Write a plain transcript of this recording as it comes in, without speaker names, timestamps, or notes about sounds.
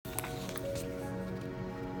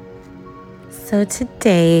So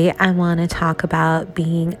today I want to talk about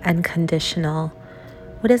being unconditional.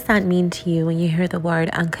 What does that mean to you when you hear the word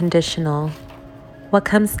unconditional? What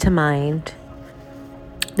comes to mind?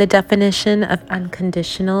 The definition of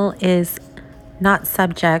unconditional is not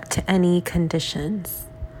subject to any conditions.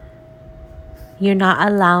 You're not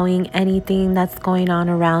allowing anything that's going on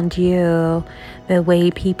around you, the way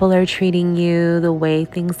people are treating you, the way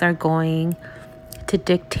things are going, to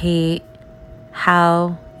dictate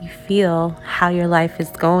how you feel, how your life is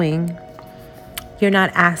going. You're not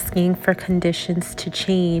asking for conditions to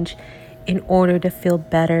change in order to feel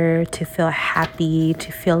better, to feel happy,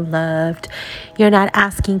 to feel loved. You're not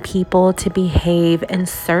asking people to behave in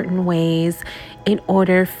certain ways in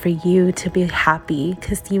order for you to be happy,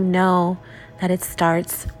 because you know that it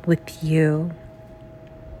starts with you.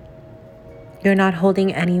 You're not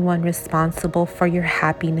holding anyone responsible for your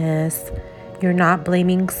happiness. You're not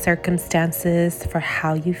blaming circumstances for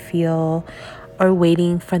how you feel or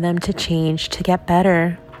waiting for them to change to get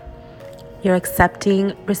better. You're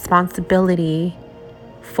accepting responsibility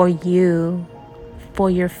for you,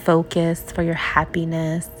 for your focus, for your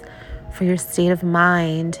happiness, for your state of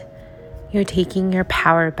mind. You're taking your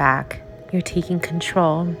power back. You're taking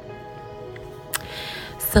control.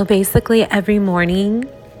 So basically, every morning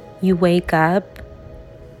you wake up,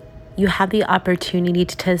 you have the opportunity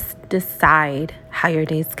to decide how your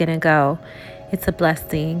day's gonna go. It's a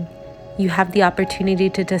blessing. You have the opportunity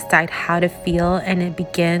to decide how to feel, and it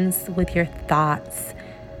begins with your thoughts.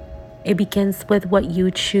 It begins with what you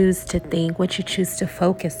choose to think, what you choose to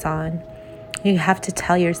focus on. You have to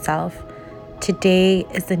tell yourself, today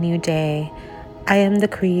is a new day. I am the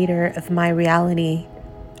creator of my reality.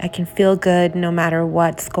 I can feel good no matter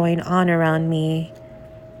what's going on around me.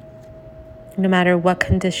 No matter what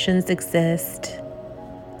conditions exist,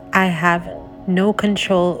 I have no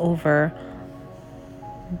control over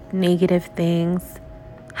negative things,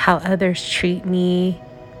 how others treat me,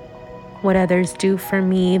 what others do for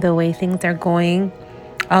me, the way things are going.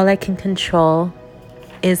 All I can control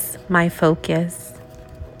is my focus.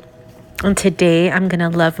 And today I'm going to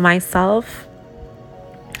love myself.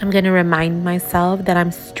 I'm going to remind myself that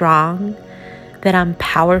I'm strong, that I'm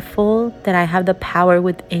powerful, that I have the power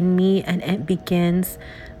within me, and it begins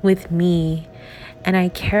with me. And I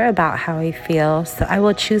care about how I feel, so I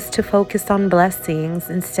will choose to focus on blessings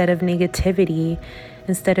instead of negativity,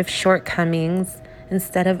 instead of shortcomings,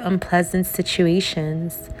 instead of unpleasant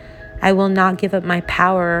situations. I will not give up my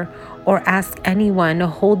power or ask anyone to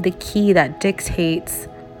hold the key that dictates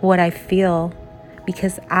what I feel,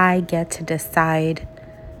 because I get to decide.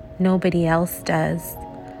 Nobody else does.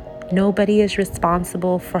 Nobody is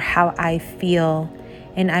responsible for how I feel,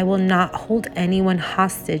 and I will not hold anyone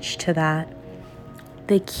hostage to that.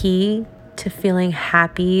 The key to feeling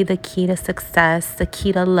happy, the key to success, the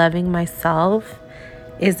key to loving myself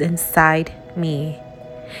is inside me.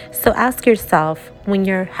 So ask yourself, when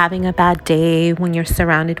you're having a bad day, when you're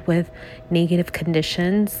surrounded with negative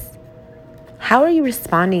conditions, how are you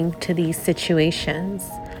responding to these situations?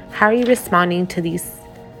 How are you responding to these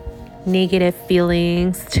negative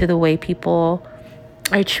feelings, to the way people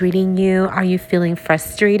are treating you? Are you feeling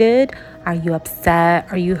frustrated? Are you upset?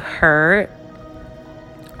 Are you hurt?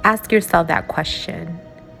 Ask yourself that question.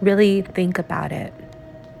 Really think about it.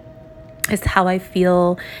 Is how I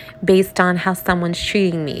feel based on how someone's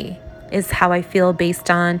treating me? Is how I feel based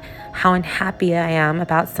on how unhappy I am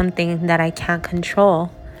about something that I can't control?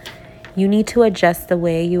 You need to adjust the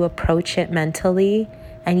way you approach it mentally,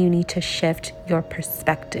 and you need to shift your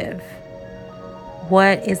perspective.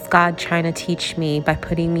 What is God trying to teach me by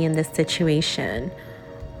putting me in this situation?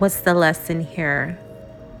 What's the lesson here?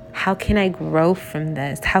 How can I grow from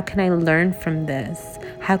this? How can I learn from this?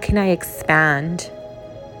 How can I expand?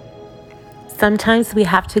 Sometimes we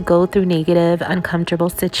have to go through negative,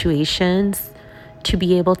 uncomfortable situations to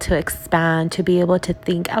be able to expand, to be able to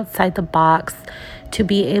think outside the box, to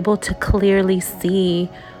be able to clearly see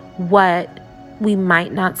what we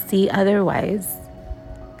might not see otherwise.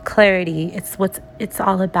 Clarity, it's what it's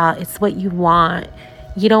all about. It's what you want.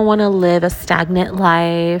 You don't want to live a stagnant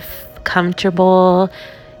life, comfortable,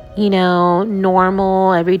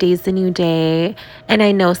 normal. Every day's a new day. And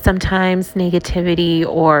I know sometimes negativity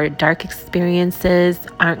or dark experiences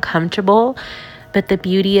aren't comfortable, but the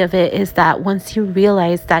beauty of it is that once you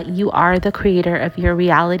realize that you are the creator of your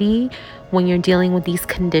reality, when you're dealing with these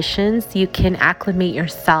conditions, you can acclimate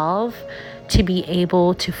yourself to be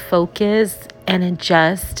able to focus and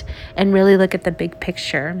adjust and really look at the big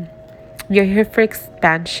picture. You're here for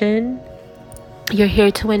expansion. You're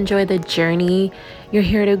here to enjoy the journey. You're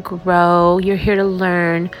here to grow. You're here to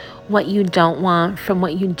learn what you don't want from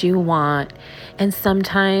what you do want. And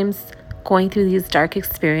sometimes going through these dark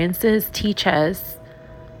experiences teach us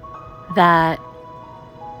that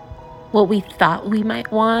what we thought we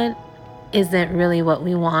might want isn't really what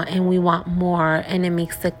we want, and we want more, and it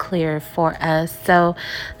makes it clear for us. So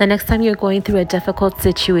the next time you're going through a difficult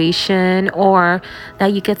situation, or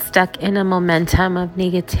that you get stuck in a momentum of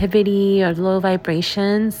negativity or low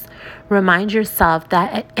vibrations, remind yourself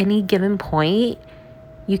that at any given point,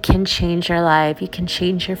 you can change your life, you can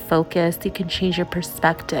change your focus, you can change your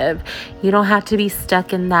perspective. You don't have to be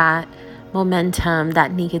stuck in that momentum,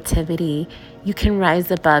 that negativity. You can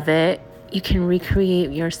rise above it. You can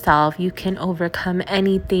recreate yourself. You can overcome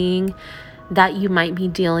anything that you might be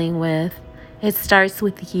dealing with. It starts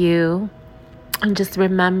with you. And just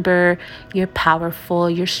remember, you're powerful,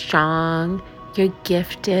 you're strong, you're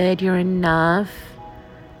gifted, you're enough.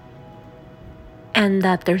 And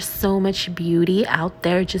that there's so much beauty out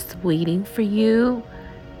there just waiting for you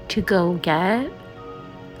to go get.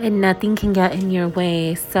 And nothing can get in your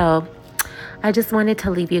way. So I just wanted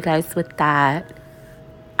to leave you guys with that.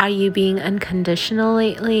 Are you being unconditional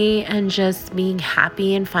lately and just being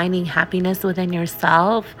happy and finding happiness within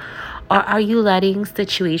yourself? Or are you letting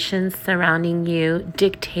situations surrounding you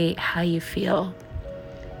dictate how you feel?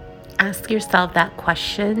 Ask yourself that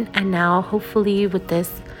question. And now, hopefully, with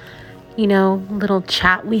this, little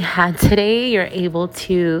chat we had today, you're able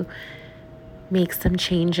to make some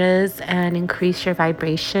changes and increase your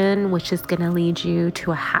vibration, which is going to lead you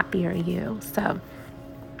to a happier you. So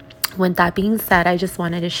with that being said, I just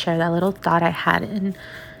wanted to share that little thought I had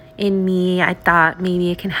in me. I thought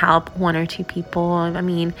maybe it can help one or two people. I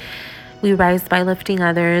mean, we rise by lifting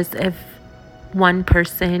others. If one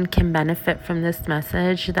person can benefit from this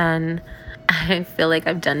message, then I feel like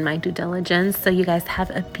I've done my due diligence. So you guys have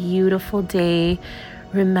a beautiful day.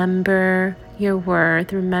 Remember your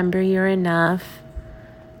worth. Remember you're enough.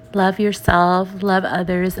 Love yourself. Love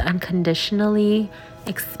others unconditionally.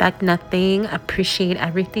 Expect nothing. Appreciate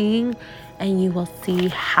everything. And you will see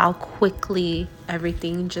how quickly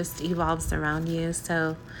everything just evolves around you.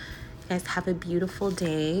 So you guys have a beautiful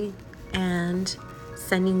day. And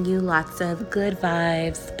sending you lots of good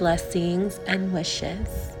vibes, blessings, and wishes.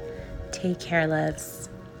 Take care, loves.